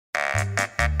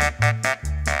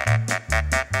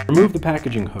Remove the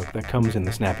packaging hook that comes in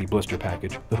the Snap-E blister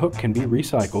package. The hook can be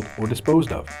recycled or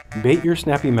disposed of. Bait your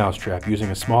Snap-E Mousetrap using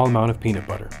a small amount of peanut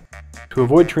butter. To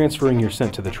avoid transferring your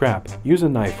scent to the trap, use a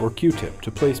knife or Q-tip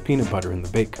to place peanut butter in the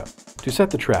bait cup. To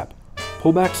set the trap,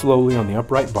 pull back slowly on the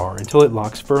upright bar until it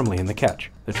locks firmly in the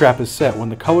catch. The trap is set when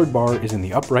the colored bar is in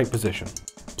the upright position.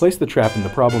 Place the trap in the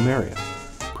problem area,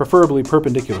 preferably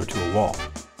perpendicular to a wall.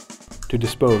 To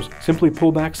dispose, simply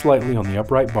pull back slightly on the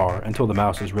upright bar until the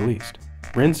mouse is released.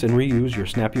 Rinse and reuse your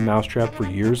Snap-E Mousetrap for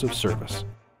years of service.